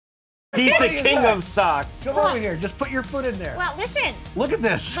He's the king of socks. Come over here. Just put your foot in there. Well, listen. Look at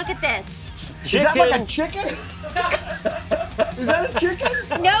this. Look at this. Is that like a chicken? Is that a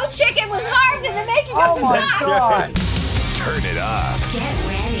chicken? No chicken was harmed in the making of the my sock. God. Turn it up. Get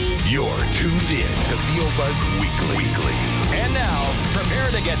ready. You're tuned in to VeoBuzz Weekly. And now, prepare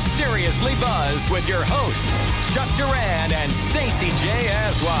to get seriously buzzed with your hosts, Chuck Duran and Stacey J.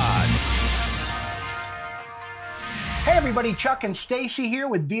 Aswad. Hey everybody, Chuck and Stacey here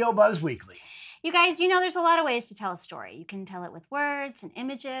with VeoBuzz Weekly. You guys, you know there's a lot of ways to tell a story. You can tell it with words and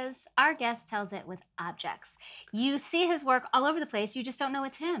images. Our guest tells it with objects. You see his work all over the place, you just don't know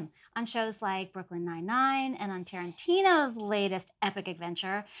it's him. On shows like Brooklyn Nine-Nine and on Tarantino's latest epic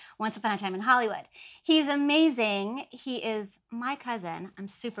adventure, Once Upon a Time in Hollywood. He's amazing. He is my cousin. I'm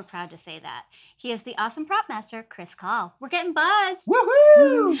super proud to say that. He is the awesome prop master, Chris Call. We're getting buzzed.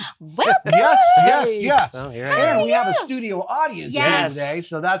 Woohoo! Welcome! Yes. Oh, here I am. And we have a studio audience here today,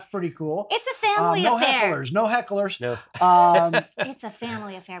 so that's pretty cool. It's a family affair. No hecklers. No. It's a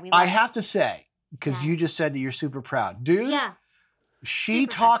family affair. I have to say, because you just said that you're super proud. Dude, Yeah. she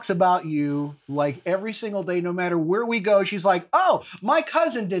talks about you like every single day, no matter where we go. She's like, oh, my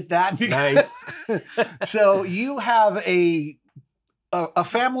cousin did that. Nice. So you have a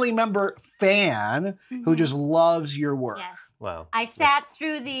family member fan who just loves your work. Yes. Wow. I sat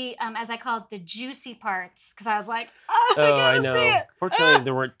through the, as I call it, the juicy parts, because I was like, oh, I I know. see it. Fortunately,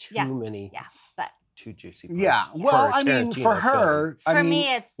 there weren't too Yeah. many. Yeah, but Too juicy parts. Yeah, well, For a I mean, for Tarantino her, film. for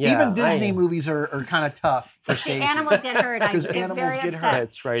me, it's even Yeah, Disney movies are kind of tough for the Stacey. animals get hurt. I Because get animals very get upset. hurt.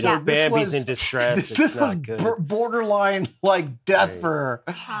 That's right. Yeah. If Bambi's was- in distress, This it's was not good. borderline like death Right. for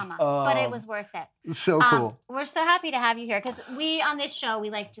her. Trauma, but it was worth it. So cool. We're so happy to have you here because we, on this show, we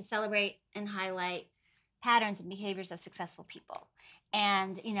like to celebrate and highlight patterns and behaviors of successul people.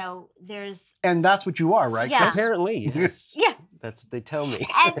 And, you know, there's... And that's what you are, right? Yeah. Chris? Apparently, yes. Yeah. That's what they tell me.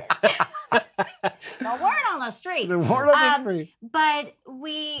 And the word on the street. The word on the street. But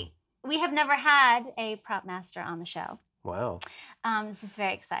we have never had a prop master on the show. Wow. This is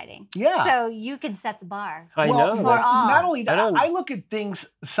very exciting. Yeah. So you can set the bar. I Well, know. that's all. not only that, I don't- I look at things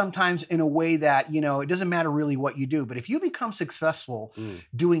sometimes in a way that, you know, it doesn't matter really what you do, but if you become successful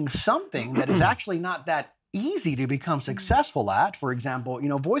doing something that is actually not that easy to become successful at, for example, you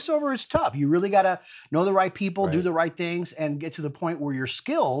know, voiceover is tough. You really got to know the right people, do Right. the right things, and get to the point where your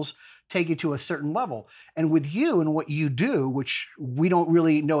skills take you to a certain level. And with you and what you do, which we don't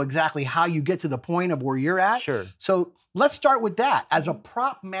really know exactly how you get to the point of where you're at. Sure. So let's start with that. As a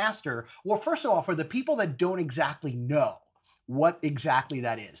prop master, well, first of all, for the people that don't exactly know what exactly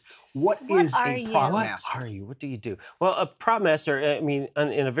that is, what is are a you? prop What master? are you? What do you do? Well, a prop master, I mean,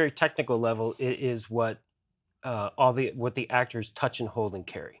 in a very technical level, it is what what the actors touch and hold and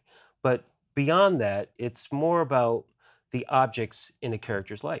carry. But beyond that, it's more about the objects in a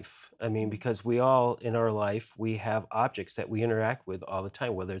character's life. I mean, because we all in our life, we have objects that we interact with all the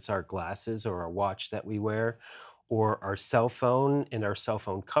time, whether it's our glasses or our watch that we wear, or our cell phone and our cell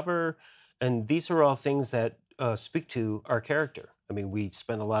phone cover. And these are all things that speak to our character. I mean, we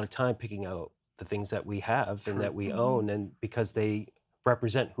spend a lot of time picking out the things that we have and that we own, and because they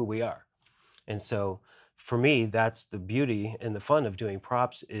represent who we are. And so for me, that's the beauty and the fun of doing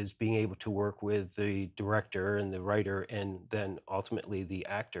props, is being able to work with the director and the writer and then ultimately the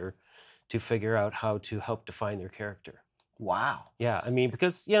actor to figure out how to help define their character. Wow. Yeah, I mean,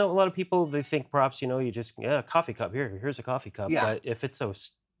 because, you know, a lot of people, they think props, you know, you just, a coffee cup, here's a coffee cup. Yeah. But if it's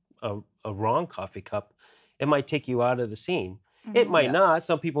a wrong coffee cup, it might take you out of the scene. It might not.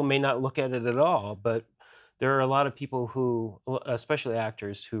 Some people may not look at it at all, but there are a lot of people who, especially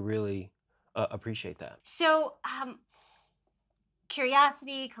actors, who really appreciate that. So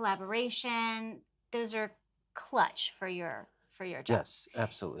curiosity, collaboration, those are clutch for your job. Yes,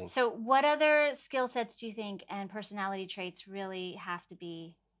 absolutely. So what other skill sets do you think and personality traits really have to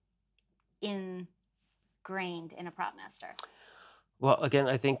be ingrained in a prop master? Well, again,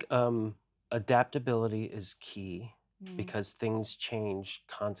 I think adaptability is key because things change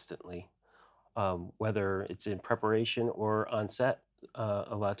constantly, whether it's in preparation or on set.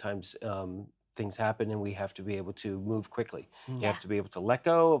 A lot of times things happen and we have to be able to move quickly. You have to be able to let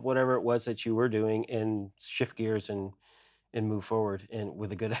go of whatever it was that you were doing and shift gears and move forward and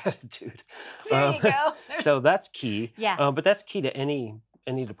with a good attitude. There you go. So that's key. Yeah. But that's key to any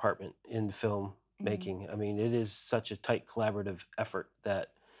department in film making. I mean, it is such a tight collaborative effort that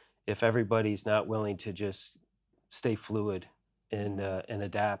if everybody's not willing to just stay fluid and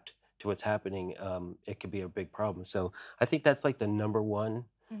adapt to what's happening, it could be a big problem. So I think that's like the number one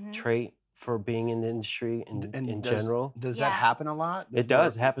trait for being in the industry in general. Does that happen a lot? It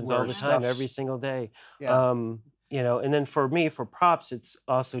does. It happens all Where the time, stuff's- every single day. Yeah. you know, and then for me, for props, it's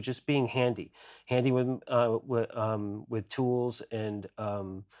also just being handy with tools and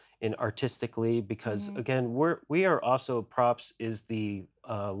artistically, because again, we are also props is the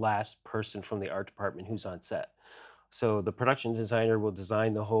last person from the art department who's on set. So the production designer will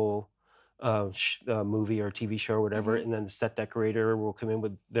design the whole movie or TV show or whatever, and then the set decorator will come in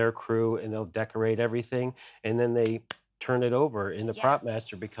with their crew and they'll decorate everything, and then they turn it over, and the prop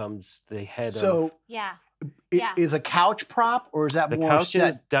master becomes the head of. Is a couch prop, or is that The more couch set?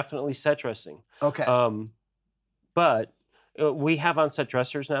 is definitely set dressing. Okay. But we have on-set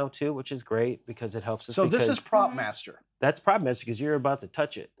dressers now too, which is great because it helps us. So this is because prop master. That's prop master because you're about to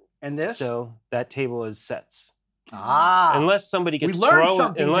touch it. And this? So that table is sets. Ah. Unless somebody gets learned thrown,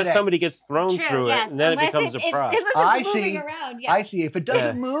 something today. somebody gets thrown through it, and then it becomes a prop. I Unless it's see. moving around, I see. If it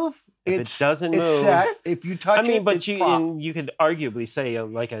doesn't move, If it doesn't it's move, set. If you touch it, but it's prop. you could arguably say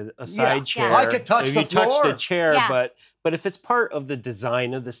like a side chair. I could touch if the you touch floor. the chair, Yeah. but if it's part of the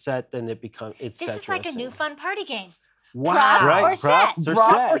design of the set, then it's This set is like a dressing. new fun party game. Wow. Prop Right, or props set. or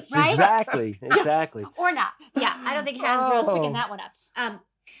Prop or sets. set. Exactly, exactly. Or not. Yeah, I don't think Hasbro's Oh. picking that one up.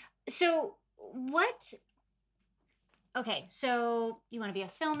 So what? Okay, so you want to be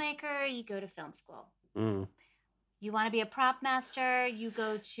a filmmaker, you go to film school. Mm. You want to be a prop master, you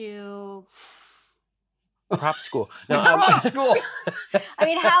go to. Prop school. No, Prop school. I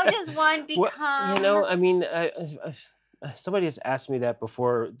mean, how does one become? Well, you know, I mean, somebody has asked me that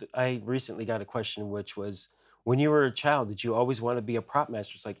before. I recently got a question, which was, when you were a child, did you always want to be a prop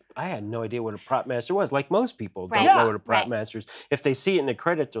master? It's like, I had no idea what a prop master was. Like most people don't know what a prop master is. If they see it in the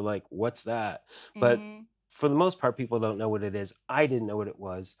credit, they're like, what's that? But for the most part, people don't know what it is. I didn't know what it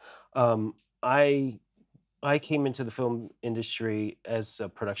was. I came into the film industry as a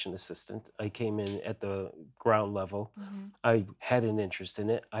production assistant. I came in at the ground level. I had an interest in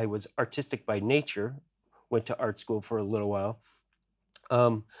it. I was artistic by nature, went to art school for a little while.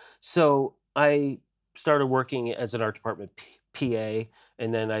 So I started working as an art department PA,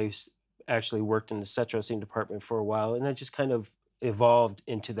 and then I actually worked in the set dressing department for a while, and I just kind of evolved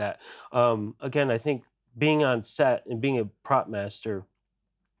into that. Again, I think being on set and being a prop master,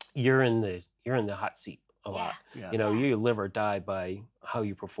 you're in the hot seat a lot. Yeah. You know, you live or die by how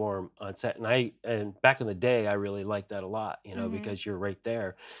you perform on set. And back in the day, I really liked that a lot, you know, because you're right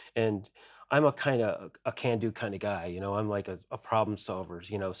there. And I'm a can-do kind of guy, you know, I'm like a problem solver,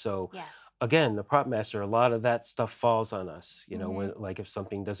 you know, so again, the prop master, a lot of that stuff falls on us, you know, when, like if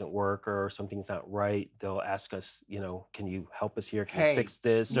something doesn't work or something's not right, they'll ask us, you know, can you help us here? Can you fix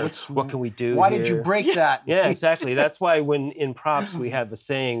this? Or what can we do Why here? did you break that? Yeah, exactly. That's why when in props, we have the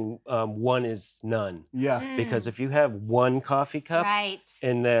saying, one is none. Yeah. Because if you have one coffee cup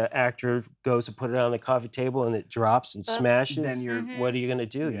and the actor goes to put it on the coffee table and it drops and smashes, then you're what are you going to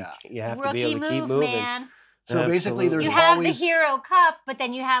do? Yeah. You have to Rookie be able to keep move, moving. man. So basically, there's You have always the hero cup, but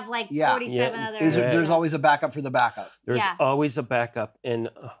then you have like 47 other. there's always a backup for the backup. There's always a backup, and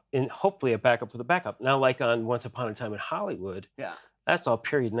hopefully a backup for the backup. Now, like on Once Upon a Time in Hollywood, that's all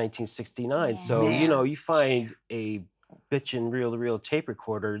period 1969. So you know, you find a bitchin' reel-to-reel tape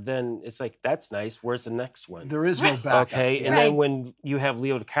recorder, then it's like, that's nice. Where's the next one? There is no backup. Okay, and then when you have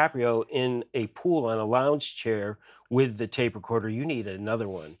Leo DiCaprio in a pool on a lounge chair with the tape recorder, you need another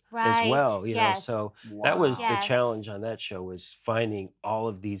one as well. You know, so that was the challenge on that show, was finding all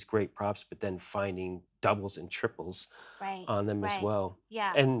of these great props, but then finding doubles and triples on them as well.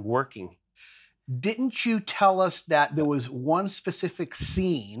 Yeah, and working. Didn't you tell us that there was one specific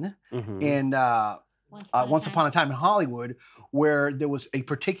scene in Once Upon a Time in Hollywood where there was a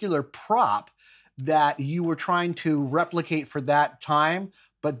particular prop that you were trying to replicate for that time,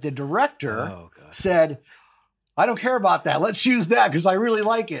 but the director said, I don't care about that. Let's use that because I really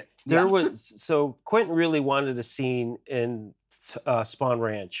like it. There was, so Quentin really wanted a scene in Spawn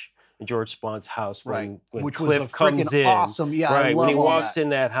Ranch, in George Spawn's house, when which Cliff was a comes in. Awesome. Yeah, I when he love walks that. in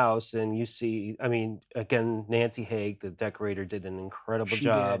that house and you see, I mean, again, Nancy Haig, the decorator, did an incredible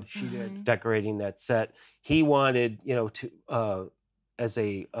job She did. decorating that set. He wanted, you know, to as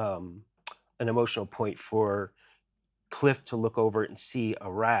a an emotional point for Cliff to look over and see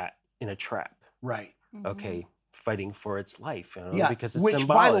a rat in a trap. Right. Okay, fighting for its life, you know, because it's which,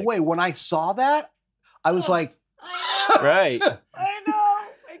 symbolic. by the way, when I saw that, I was like, right. I know.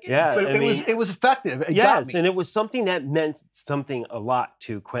 Yeah, but it was effective. It got me. And it was something that meant something a lot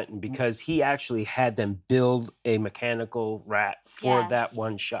to Quentin, because he actually had them build a mechanical rat for that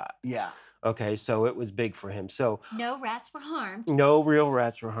one shot. Yeah. Okay, so it was big for him. So no rats were harmed. No real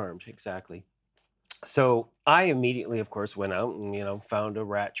rats were harmed, exactly. So I immediately, of course, went out and, you know, found a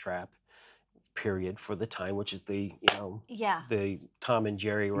rat trap. period for the time, which is the Yeah. the Tom and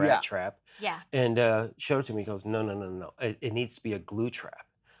Jerry rat Yeah. trap, Yeah. and showed it to me. He goes, no, it needs to be a glue trap.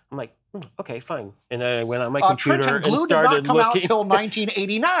 I'm like, okay, fine. And I went on my computer Trenton and glue did not started come out looking. till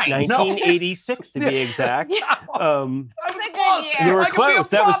 1989. No. 1986 to be exact. I was Good close. year. You were I could be a close.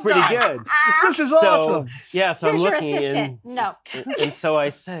 That was prop pretty guy. good. This is So awesome. yeah, so Here's I'm your looking assistant. No. and so I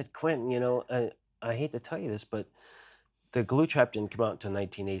said, Quentin, I hate to tell you this, but the glue trap didn't come out until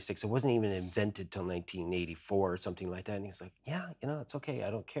 1986. It wasn't even invented till 1984 or something like that. And he's like, yeah, it's okay.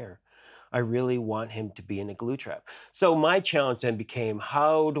 I don't care. I really want him to be in a glue trap. So my challenge then became,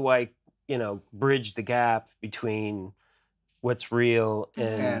 how do I, bridge the gap between what's real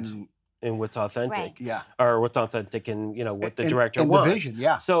and what's authentic, Right. Yeah. or what's authentic and what the And- director and wants. the vision,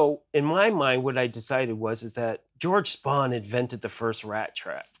 yeah. So in my mind, what I decided is that George Spahn invented the first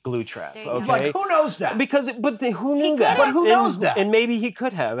glue trap. There you go. Okay. Like, who knows that? Who knew could that? have. But who knows that? And maybe he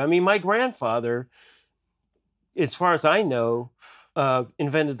could have. I mean, my grandfather, as far as I know,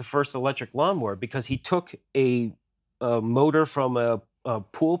 invented the first electric lawnmower because he took a motor from a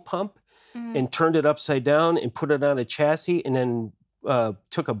pool pump and turned it upside down and put it on a chassis, and then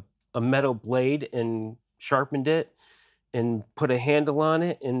took a metal blade and sharpened it and put a handle on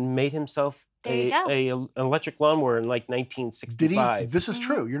it and made himself There you an electric lawnmower in like Did he? 1965. This is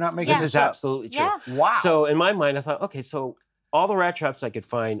true. You're not making This Yeah. is this up. absolutely true. Yeah. Wow. So in my mind, I thought, okay, so all the rat traps I could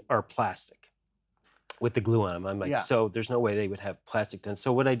find are plastic with the glue on them. I'm like, Yeah. so there's no way they would have plastic then.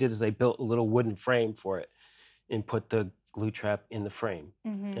 So what I did is I built a little wooden frame for it and put the glue trap in the frame.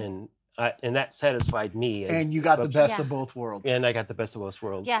 Mm-hmm. And that satisfied me. and you got the best Yeah. of both worlds. And I got the best of both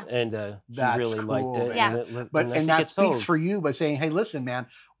worlds. Yeah. And he That's really liked cool, it. man. And But I and think that it speaks sold. for you by saying, hey, listen, man,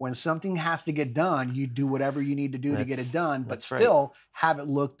 when something has to get done, you do whatever you need to do to get it done, but that's right. still have it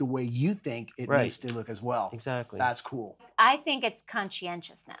look the way you think it Right. needs to look as well. Exactly. That's cool. I think it's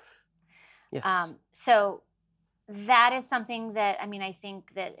conscientiousness. yes. So that is something that, I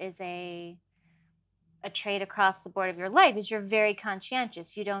think that is a trait across the board of your life, is you're very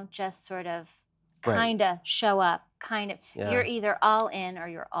conscientious. You don't just sort of Right. kind of show up, Yeah. you're either all in or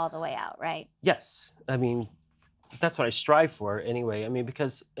you're all the way out, right? Yes. I mean, that's what I strive for anyway. I mean,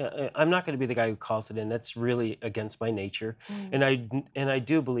 because I'm not going to be the guy who calls it in. That's really against my nature. And I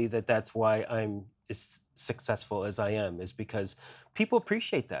do believe that that's why I'm as successful as I am, is because people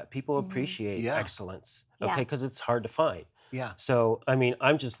appreciate that. People appreciate Yeah. excellence. Yeah. Okay, because it's hard to find. Yeah. So, I mean,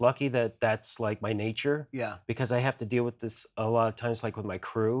 I'm just lucky that that's like my nature, Yeah. because I have to deal with this a lot of times, like with my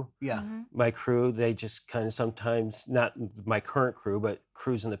crew. Yeah. Mhm. My crew, they just kind of sometimes, not my current crew, but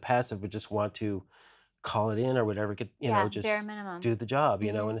crews in the past that would just want to call it in or whatever, just bare minimum. do the job,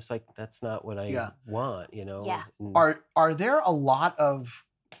 Mhm. and it's like, that's not what I Yeah. want, Yeah. And Are there a lot of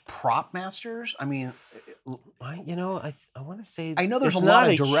prop masters? I mean, I want to say I know there's it's a lot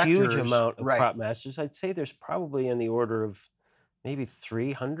not of a huge directors, amount of right. prop masters. I'd say there's probably in the order of maybe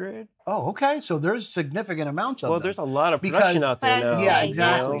 300. oh, okay. So there's significant amounts of Well, them. there's a lot of Because- production out But I there was now. Yeah, say,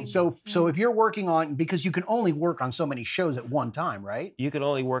 exactly. you yeah. know? So if you're working on, because you can only work on so many shows at one time, right? You can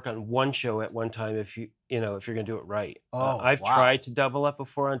only work on one show at one time if if you're going to do it right. Oh, I've wow. tried to double up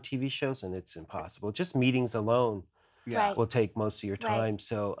before on TV shows, and it's impossible. Just meetings alone Yeah. Right. will take most of your Right. time.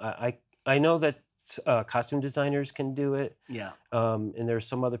 So I know that costume designers can do it, Yeah. and there's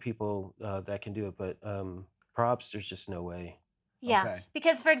some other people that can do it, but props, there's just no way. Yeah. Okay.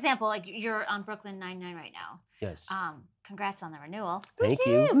 Because, for example, like you're on Brooklyn Nine-Nine right now. Yes. Congrats on the renewal. Thank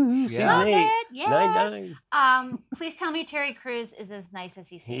you. Yeah. Season Love 8, it. Yes. 9-9. Please tell me Terry Crews is as nice as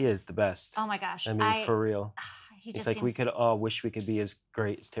he seems. He is the best. Oh my gosh. I mean, for real. He It's just like we seems could all wish we could be as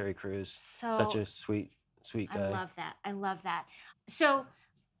great as Terry Crews. Such so. a sweet guy. I love that. I love that. So,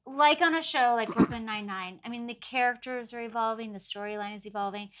 like on a show like Brooklyn Nine-Nine, I mean, the characters are evolving, the storyline is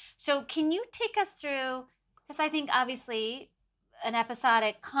evolving. So, can you take us through? Because I think obviously, an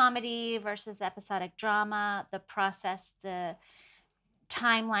episodic comedy versus episodic drama, the process, the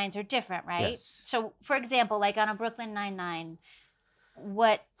timelines are different, right? Yes. So, for example, like on a Brooklyn Nine-Nine,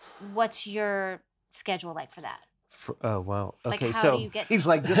 what's your schedule like for that? Oh wow. Like, Okay, how so do you get? He's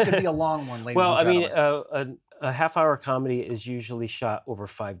like, this could be a long one, ladies well, I and mean, gentlemen. a half-hour comedy is usually shot over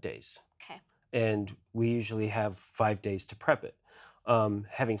 5 days, Okay. and we usually have 5 days to prep it.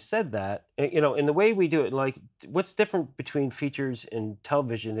 Having said that, in the way we do it, like what's different between features and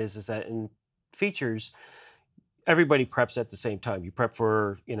television is that in features, everybody preps at the same time. You prep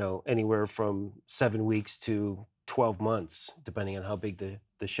for anywhere from 7 weeks to 12 months, depending on how big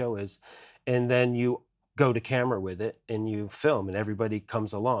the show is, and then you go to camera with it and you film, and everybody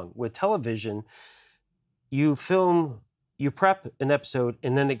comes along. With television, you film, you prep an episode,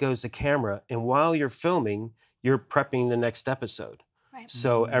 and then it goes to camera, and while you're filming, you're prepping the next episode. Right.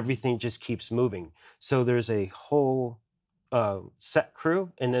 So everything just keeps moving. So there's a whole set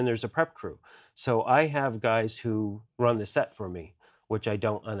crew, and then there's a prep crew. So I have guys who run the set for me, which I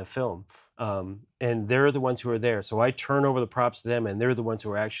don't on a film. And they're the ones who are there. So I turn over the props to them, and they're the ones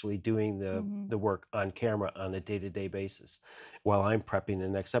who are actually doing the work on camera on a day-to-day basis while I'm prepping the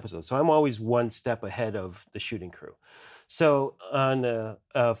next episode. So I'm always one step ahead of the shooting crew. So on a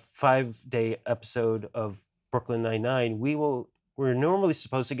 5-day episode of Brooklyn Nine-Nine, we're normally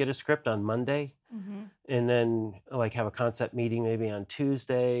supposed to get a script on Monday, and then like have a concept meeting maybe on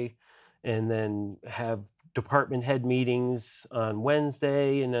Tuesday, and then have department head meetings on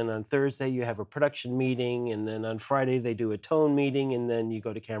Wednesday, and then on Thursday you have a production meeting, and then on Friday they do a tone meeting, and then you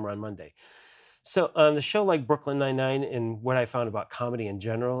go to camera on Monday. So on a show like Brooklyn Nine-Nine, and what I found about comedy in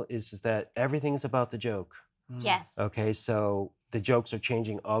general is that everything's about the joke. Yes. Okay, so the jokes are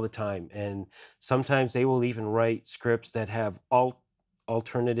changing all the time, and sometimes they will even write scripts that have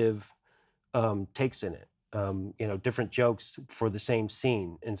alternative takes in it. Different jokes for the same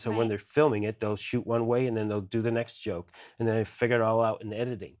scene. And so when they're filming it, they'll shoot one way and then they'll do the next joke, and then they figure it all out in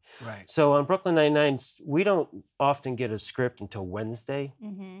editing. Right. So on Brooklyn Nine-Nine, we don't often get a script until Wednesday.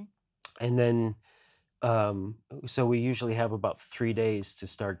 And then, so we usually have about 3 days to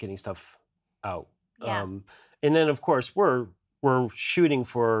start getting stuff out. Yeah. And then, of course, we're shooting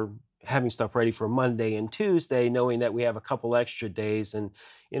for having stuff ready for Monday and Tuesday, knowing that we have a couple extra days. And,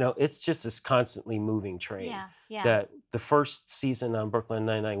 it's just this constantly moving train. Yeah. That the first season on Brooklyn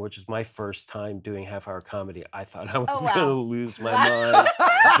Nine-Nine, which is my first time doing half-hour comedy, I thought I was going to lose my mind.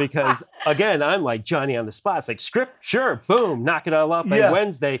 Because, again, I'm like Johnny on the spot. It's like, script, sure, boom, knock it all up by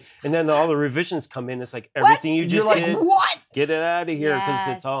Wednesday. And then all the revisions come in. It's like, everything you just did, what? Get it out of here,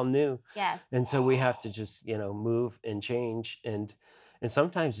 because it's all new. Yes. And so we have to just, move and change. And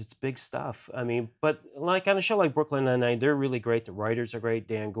sometimes it's big stuff. I mean, but like on a show like Brooklyn Nine-Nine, they're really great. The writers are great.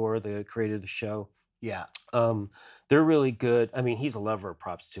 Dan Gore, the creator of the show. Yeah. They're really good. I mean, he's a lover of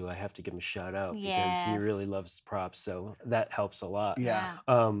props too. I have to give him a shout out because he really loves props. So that helps a lot. Yeah.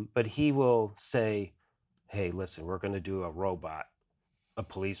 But he will say, hey, listen, we're going to do a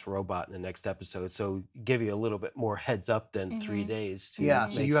police robot in the next episode. So give you a little bit more heads up than 3 days. To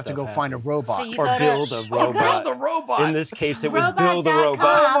so you have to go happen. find a robot. So Or build a robot. Build a robot. In this case, it was Robot.com. build a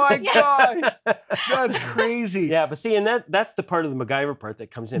robot. Oh my gosh. That's crazy. Yeah, but see, and that's the part of the MacGyver part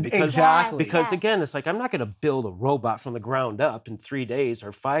that comes in. Because, Exactly. Because again, it's like, I'm not going to build a robot from the ground up in 3 days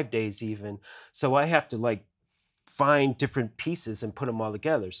or 5 days even. So I have to find different pieces and put them all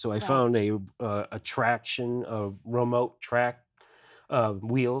together. So I found a remote track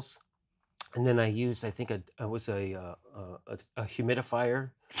wheels. And then I used, I think it was a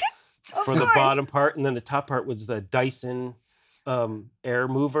humidifier for the bottom part. And then the top part was the Dyson air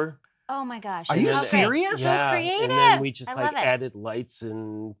mover. Oh my gosh. Are you Okay. serious? So Yeah, creative. and then we just I love it. added lights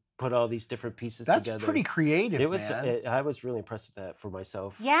and put all these different pieces That's together. pretty creative, It was. man. I was really impressed with that for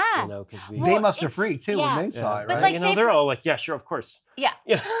myself. Yeah. Because we. They Well, must have it's- freaked too when they saw it, But right? like, they're all like, yeah, sure, of course. Yeah.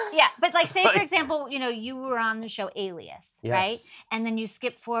 Yeah. Yeah. But like, say, for Like- example, you were on the show Alias, right? Yes. And then you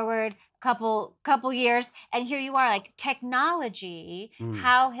skip forward couple years, and here you are, like, technology.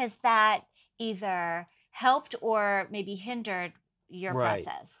 How has that either helped or maybe hindered your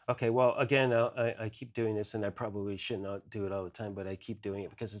process? Okay, well, again, I keep doing this, and I probably should not do it all the time, but I keep doing it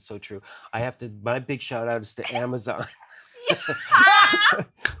because it's so true. My big shout out is to Amazon.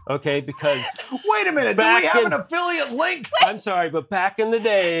 Okay, because Wait a minute, do Back we have in- an affiliate link? I'm sorry, but back in the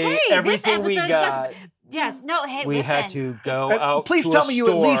day, Hey, this everything we episode's got, Yes. No. Hey, we listen. had to go out Please to tell a me you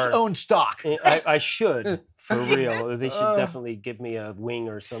at least store. own stock. I should, for real. They should definitely give me a wing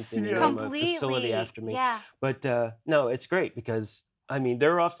or something, and name a facility Completely. after me. Yeah. But no, it's great because, I mean,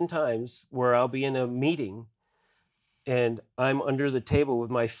 there are often times where I'll be in a meeting and I'm under the table with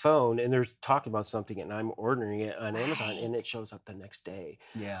my phone and they're talking about something and I'm ordering it on Amazon and it shows up the next day.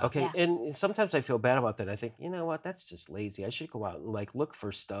 Yeah. Okay, Yeah. and sometimes I feel bad about that. I think, you know what, that's just lazy. I should go out and look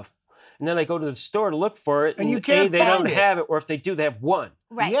for stuff. And then I go to the store to look for it, And you can't they find don't it. have it, or if they do, they have one.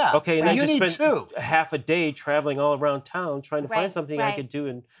 Right. Yeah. Okay, and I you just need spent two. half a day traveling all around town trying to Right, find something I right. could do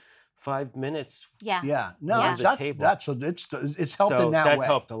in 5 minutes. Yeah. Yeah. No, Yeah. it's helped So in that that's way.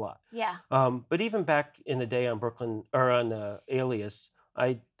 helped a lot. Yeah. But even back in the day on Brooklyn or on Alias,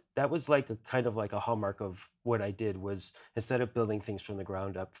 that was like a kind of like a hallmark of what I did was instead of building things from the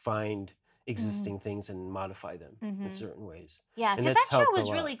ground up, find existing things and modify them in certain ways. Yeah. And Because that's that show helped a was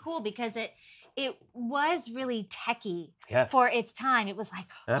lot. really cool because it was really techy Yes. for its time. It was like,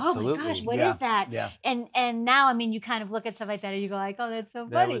 oh my gosh, Absolutely. what is that? Yeah. And now, I mean, you kind of look at stuff like that and you go like, oh, that's so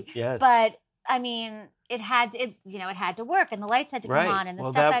That funny. was- yes. But I mean, it had to work, and the lights had to come on, and the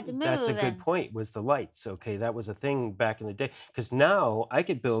Well, stuff had to move. that's a good point, was the lights. Okay, that was a thing back in the day. Because now I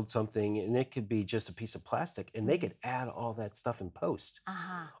could build something and it could be just a piece of plastic, and they could add all that stuff in post,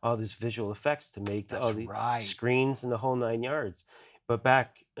 all this visual effects to make all the screens and the whole 9 yards. But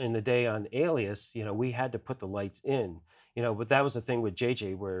back in the day on Alias, we had to put the lights in. But that was the thing with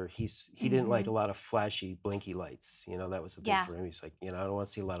JJ, where he didn't like a lot of flashy, blinky lights. That was the thing for him. He's like, I don't want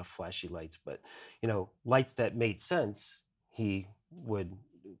to see a lot of flashy lights, but lights that made sense, he would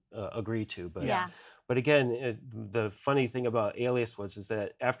agree to. But again, the funny thing about Alias is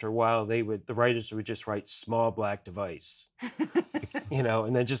that after a while, the writers would just write small black device,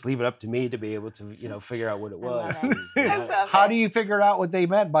 and then just leave it up to me to be able to, figure out what it was. How do you figure out what they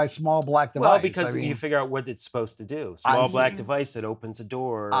meant by small black device? Well, because you figure out what it's supposed to do. Small black device that opens a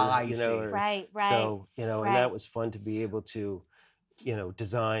door. I see. Right. So, and that was fun to be able to,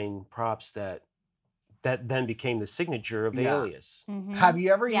 design props that then became the signature of Alias. Have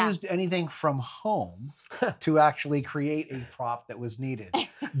you ever used anything from home to actually create a prop that was needed?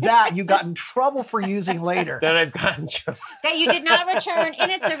 That you got in trouble for using later. That I've gotten in trouble. That you did not return in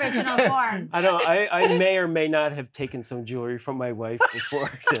its original form. I know. I may or may not have taken some jewelry from my wife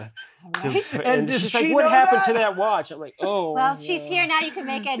before and she's like, "What happened to that watch?" I'm like, "Oh." Well, she's here now. You can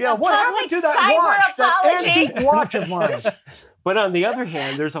make it. Yeah, what happened to that watch? That antique watch of mine. But on the other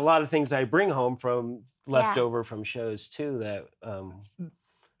hand, there's a lot of things I bring home from leftover from shows too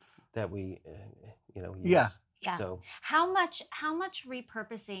that we use. Yeah. So how much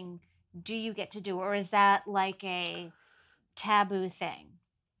repurposing do you get to do, or is that like a taboo thing?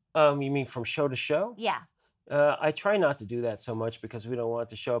 You mean from show to show? Yeah. I try not to do that so much because we don't want it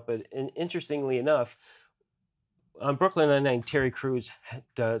to show up. But interestingly enough, on Brooklyn Nine-Nine, Terry Crews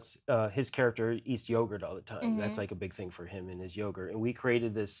does his character eats yogurt all the time. That's like a big thing for him and his yogurt. And we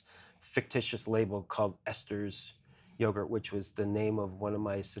created this fictitious label called Esther's Yogurt, which was the name of one of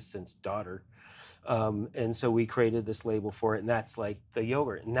my assistant's daughter. And so we created this label for it, and that's like the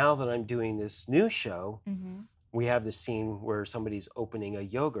yogurt. Now that I'm doing this new show, we have this scene where somebody's opening a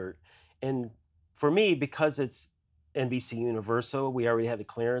yogurt. And for me, because it's NBC Universal, we already had the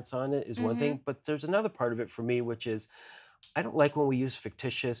clearance on it, is one thing. But there's another part of it for me, which is I don't like when we use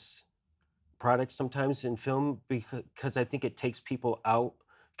fictitious products sometimes in film because I think it takes people out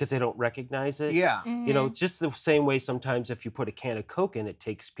because they don't recognize it. Yeah. Just the same way sometimes if you put a can of Coke in, it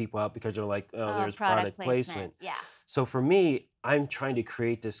takes people out because they're like, oh, there's product placement. Yeah. So for me, I'm trying to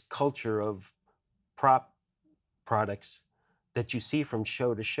create this culture of prop products that you see from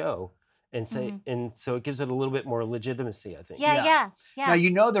show to show. And and so it gives it a little bit more legitimacy, I think. Yeah.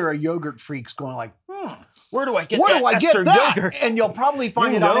 Now there are yogurt freaks going like, where do I get that yogurt? And you'll probably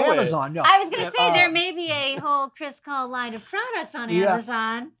find it on Amazon. No. I was going to say there may be a whole Chris Call line of products on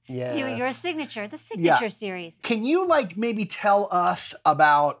Amazon. Yes. Your signature, the signature series. Can you maybe tell us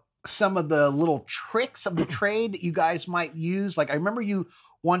about some of the little tricks of the trade that you guys might use? Like I remember you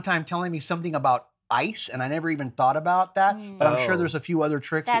one time telling me something about ice, and I never even thought about that. But I'm sure there's a few other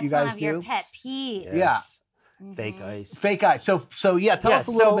tricks that you guys do. That's one of your pet peeves. Yes. Fake ice. Fake ice. So yeah, tell us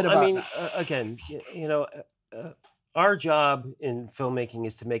a little bit about. I mean, again, our job in filmmaking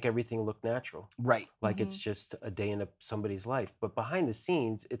is to make everything look natural. Right. Like it's just a day in somebody's life. But behind the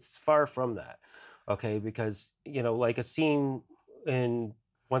scenes, it's far from that. Okay, because like a scene in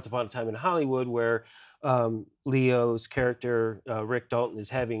Once Upon a Time in Hollywood where Leo's character Rick Dalton is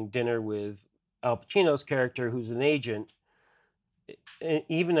having dinner with Al Pacino's character, who's an agent.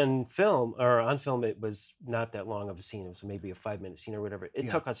 Even in film, or on film, it was not that long of a scene. It was maybe a 5-minute scene or whatever. It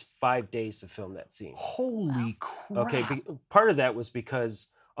took us 5 days to film that scene. Holy crap. Okay, part of that was because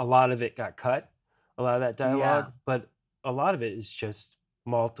a lot of it got cut, a lot of that dialogue, but a lot of it is just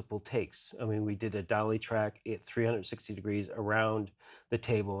multiple takes. I mean, we did a dolly track at 360 degrees around the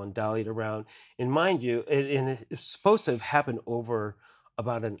table and dollied around. And mind you, it's supposed to have happened over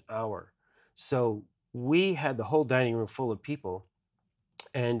about an hour. So we had the whole dining room full of people,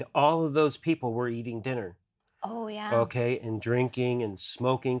 and all of those people were eating dinner. Oh, yeah. Okay, and drinking and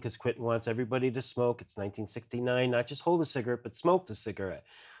smoking, because Quentin wants everybody to smoke. It's 1969, not just hold a cigarette, but smoke the cigarette.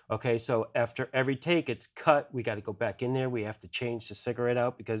 Okay, so after every take, it's cut. We got to go back in there. We have to change the cigarette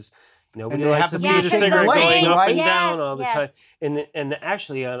out because nobody likes to see the cigarette going up and down all the time. And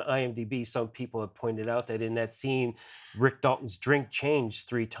actually on IMDb, some people have pointed out that in that scene, Rick Dalton's drink changed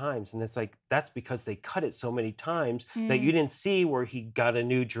 3 times. And it's like, that's because they cut it so many times that you didn't see where he got a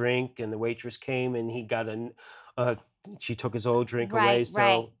new drink and the waitress came and he got she took his old drink away.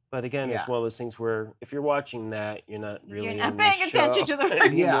 So, but again, it's one of those things where if you're watching that, you're not really paying attention to the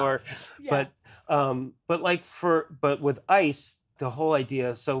anymore. But with ice, the whole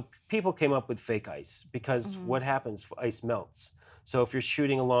idea. So people came up with fake ice because Mm-hmm. what happens? Ice melts. So if you're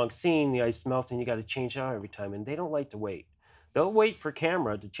shooting a long scene, the ice melts and you got to change it out every time, and they don't like to wait. They'll wait for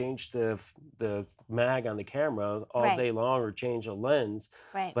camera to change the mag on the camera all Right. day long or change a lens,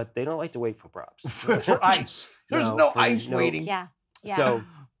 Right. but they don't like to wait for props. For ice. There's no ice waiting. Yeah. Yeah. So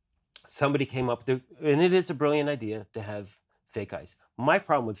somebody came up with, and it is a brilliant idea to have fake ice. My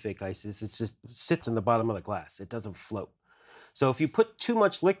problem with fake ice is it just sits in the bottom of the glass. It doesn't float. So if you put too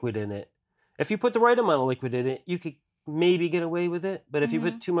much liquid in it, if you put the right amount of liquid in it, you could maybe get away with it. But if you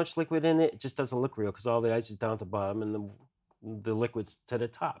put too much liquid in it, it just doesn't look real because all the ice is down at the bottom and the liquid's to the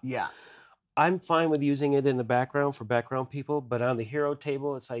top. Yeah. I'm fine with using it in the background for background people, but on the hero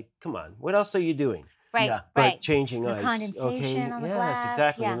table, it's like, come on, what else are you doing? Right. Yeah. But Right. changing The ice. condensation on the yes, glass,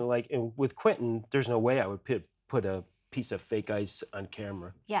 exactly. yeah. And with Quentin, there's no way I would put a piece of fake ice on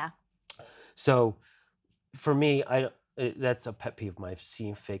camera. Yeah. So for me, that's a pet peeve of mine,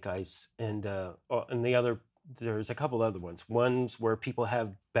 seeing fake ice. And there's a couple other ones. One's where people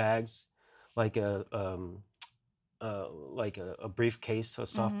have bags, like a briefcase, a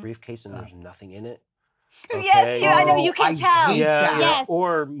soft briefcase, and there's nothing in it. Yes, I know you Oh, can I tell. hate that. Yes.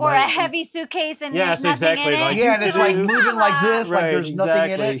 Or Or a heavy suitcase and Yes, there's nothing exactly, in it. like- Yeah, and it's like moving like this, like Right, there's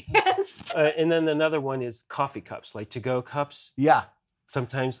nothing in it. exactly. Yes. And then another one is coffee cups, like to-go cups. Yeah.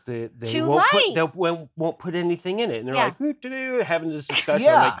 Sometimes they Too won't light. won't put anything in it, and they're Yeah. like "Doo-doo-doo," having this discussion.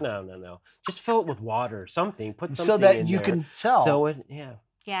 Yeah. I'm like, no, just fill it with water or something. Put something So that in you there. can tell. So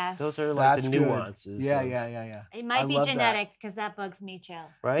Yes. those are like That's the good. nuances. Yeah, of- yeah. It might I be love that. genetic because that bugs me too.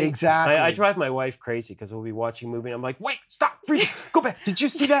 Right? Exactly. I drive my wife crazy because we'll be watching a movie and I'm like, wait, stop, freeze, go back. Did you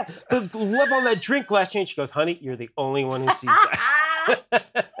see that? The level on that drink last night. She goes, honey, you're the only one who sees that.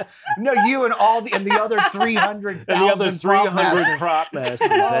 No, you and the other 300,000 And the other 300 prop masters. Oh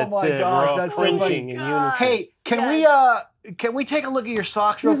That's my it. gosh, We're all that's so funny. cringing in unison. Hey, can we take a look at your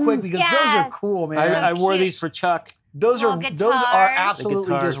socks real quick because those are Yes. cool, man. I wore cute. these for Chuck. those Little are guitars.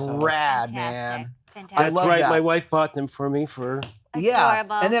 absolutely The just guitar socks. rad, Fantastic. man. Fantastic. I That's love right. that. My wife bought them for me for. Yeah,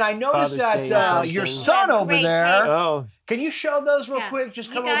 Adorable. and then I noticed Father's Day or that something. your You son have over great there. taste. Oh, Can you show those real Yeah. quick? Just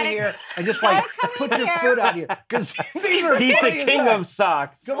You come over gotta- here and just gotta like come put in your here. foot out here because these are he's the funny as king heck. of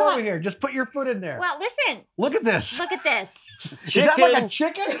socks. Come over here. Just put your foot in there. Well, listen. Look at this. Look at this. Is that like a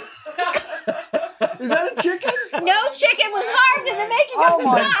chicken? Is that a chicken? No chicken was harmed in the making Oh of the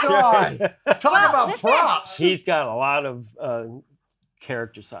my socks. God! Talk Well, about listen. props. He's got a lot of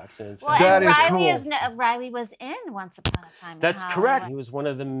character socks in it. Well, That and is Riley was in Once Upon a Time in That's Hollywood. correct. He was one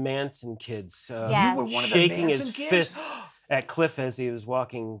of the Manson kids. Yes. You were one of the shaking Manson his kids? fist at Cliff as he was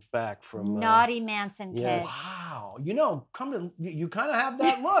walking back from. Naughty Manson yes. kids. Wow, you kind of have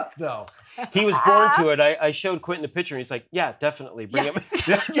that look though. He was born to it. I showed Quentin the picture, and he's like, "Yeah, definitely bring him."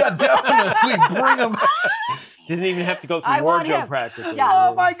 Yeah, definitely bring them. Didn't even have to go through I want wardrobe him. practically. Yeah.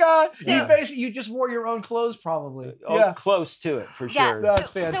 Oh my God! So- You just wore your own clothes probably. Oh, Yeah. close to it for Yeah, sure.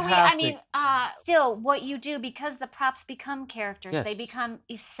 That's So I fantastic. mean, still, what you do, because the props become characters, they Yes. become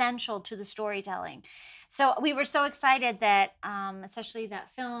essential to the storytelling. So we were so excited that, especially that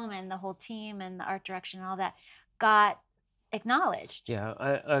film and the whole team and the art direction and all that got acknowledged. Yeah.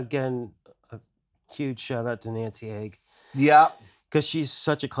 Again, a huge shout out to Nancy Haig. Yeah. Because she's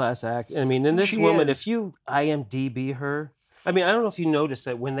such a class act. I mean, and this She woman, is. if you IMDb her, I mean, I don't know if you noticed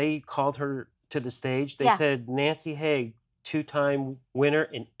that when they called her to the stage, they Yeah. said Nancy Haig, 2-time winner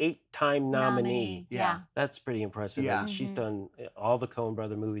and 8-time nominee. Yeah. That's pretty impressive. Yeah. And she's Mhm. done all the Coen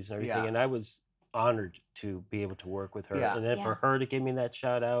Brother movies and everything. Yeah. And I was honored to be able to work with her. Yeah. And then Yeah. for her to give me that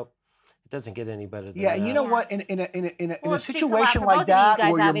shout out, it doesn't get any better than Yeah, that. and you know Yeah. what? In Well, a it speaks a lot situation for like both of you that,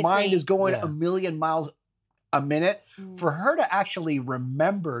 guys, where your mind obviously. is going Yeah. a million miles a minute, Mm. for her to actually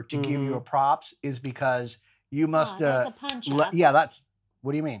remember to give you a props is because you must. that's a punch up. Yeah, that's.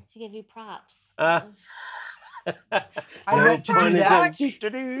 What do you mean? To give you props. Ah. I meant to do that.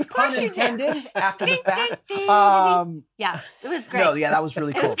 that. Pun intended. After the fact. Yeah, it was great. No, yeah, that was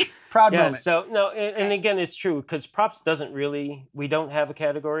really It was cool. great. Proud Yeah, moment. so no, and again, it's true because props doesn't really. We don't have a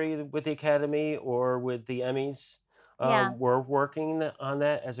category with the Academy or with the Emmys. Yeah. We're working on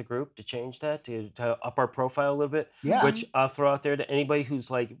that as a group to change that to up our profile a little bit. Yeah. Which I'll throw out there to anybody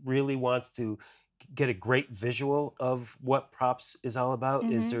who's like really wants to get a great visual of what props is all about.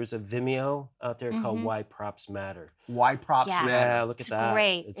 Is Mhm. there's a Vimeo out there called Mhm. Why Props Matter. Why props Yeah. matter. Yeah, look at It's that.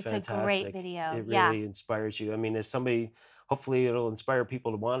 great. It's It's a fantastic. great video. It Yeah. really inspires you. I mean, if somebody, hopefully it'll inspire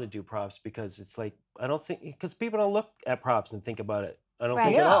people to want to do props because it's like, I don't think, because people don't look at props and think about it. I don't Right.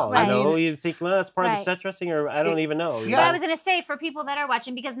 think at Yeah, all. right. You know, you think, well, that's part of the Right. set dressing, or I don't even know. you Yeah. But know? I was going to say, for people that are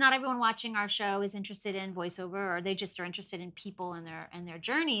watching, because not everyone watching our show is interested in voiceover, or they just are interested in people and their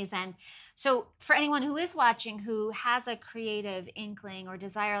journeys. And so for anyone who is watching who has a creative inkling or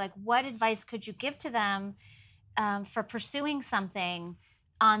desire, like, what advice could you give to them for pursuing something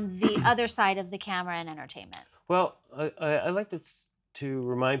on the other side of the camera and entertainment? Well, I like to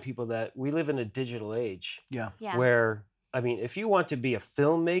remind people that we live in a digital age Yeah. Yeah. where, I mean, if you want to be a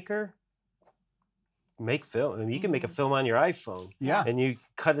filmmaker, make film. I mean, you can make a film on your iPhone Yeah. and you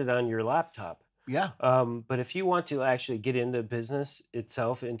cut it on your laptop. Yeah. But if you want to actually get into business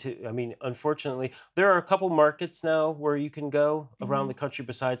itself, I mean, unfortunately, there are a couple markets now where you can go around the country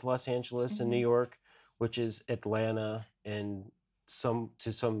besides Los Angeles and New York, which is Atlanta and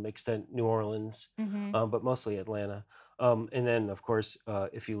to some extent New Orleans, but mostly Atlanta. And then, of course,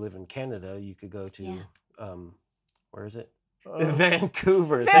 if you live in Canada, you could go to, where is it?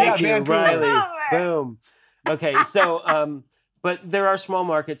 Vancouver. Thank you, Vancouver. Riley. Boom. Okay, so, but there are small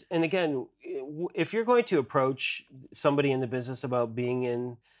markets. And again, if you're going to approach somebody in the business about being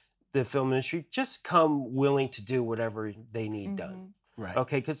in the film industry, just come willing to do whatever they need done. Right.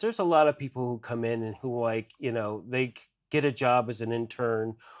 Okay, because there's a lot of people who come in and who, like, you know, they get a job as an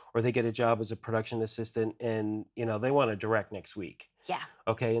intern or they get a job as a production assistant and, you know, they want to direct next week. Yeah.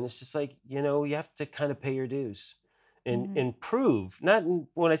 Okay, and it's just like, you know, you have to kind of pay your dues and prove, not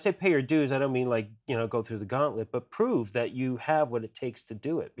when I say pay your dues, I don't mean like, you know, go through the gauntlet, but prove that you have what it takes to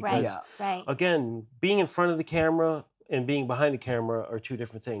do it. Because Right. again, being in front of the camera and being behind the camera are two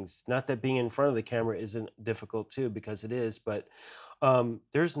different things. Not that being in front of the camera isn't difficult too, because it is, but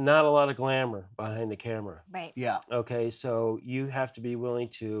there's not a lot of glamour behind the camera. Right. Yeah. Okay, so you have to be willing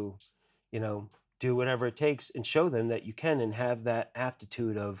to, you know, do whatever it takes and show them that you can and have that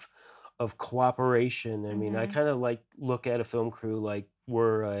aptitude of cooperation. I mean, I kind of like look at a film crew like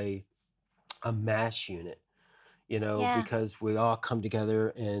we're a mass unit, you know, because we all come together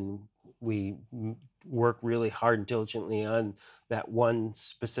and we work really hard and diligently on that one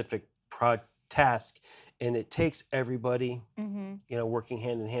specific task. And it takes everybody, you know, working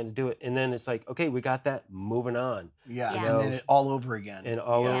hand in hand to do it. And then it's like, okay, we got that, moving on. Yeah. You And know, then it all over again. and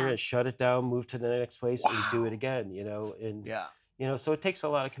all over it, shut it down, move to the next place, and do it again, you know. And you know, so it takes a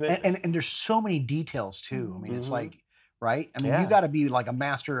lot of commitment. And there's so many details too. I mean, it's like, right? I mean, Yeah. you got to be like a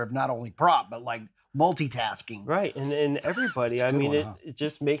master of not only prop, but like multitasking. Right, and everybody, That's a I good mean, one, it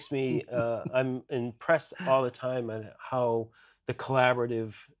just makes me, I'm impressed all the time at how the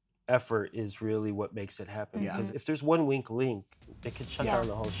collaborative effort is really what makes it happen. Because if there's one weak link, it could shut down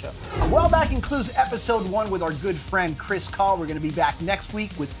the whole show. Well, that concludes episode 1 with our good friend Chris Call. We're going to be back next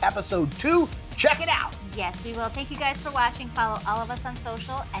week with episode 2. Check it out. Yes, we will. Thank you guys for watching. Follow all of us on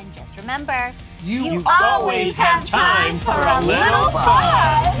social. And just remember, You always have time for a little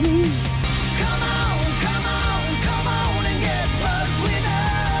buzz. Come on and get buzzed with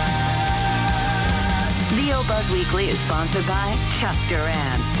us. VO Buzz Weekly is sponsored by Chuck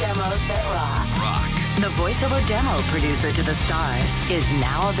Duran's Demos That Rock. The voiceover demo producer to the stars is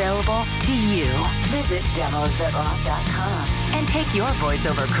now available to you. Visit demosthatrock.com and take your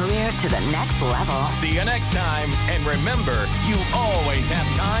voiceover career to the next level. See you next time. And remember, you always have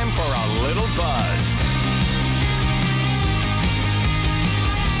time for a little buzz.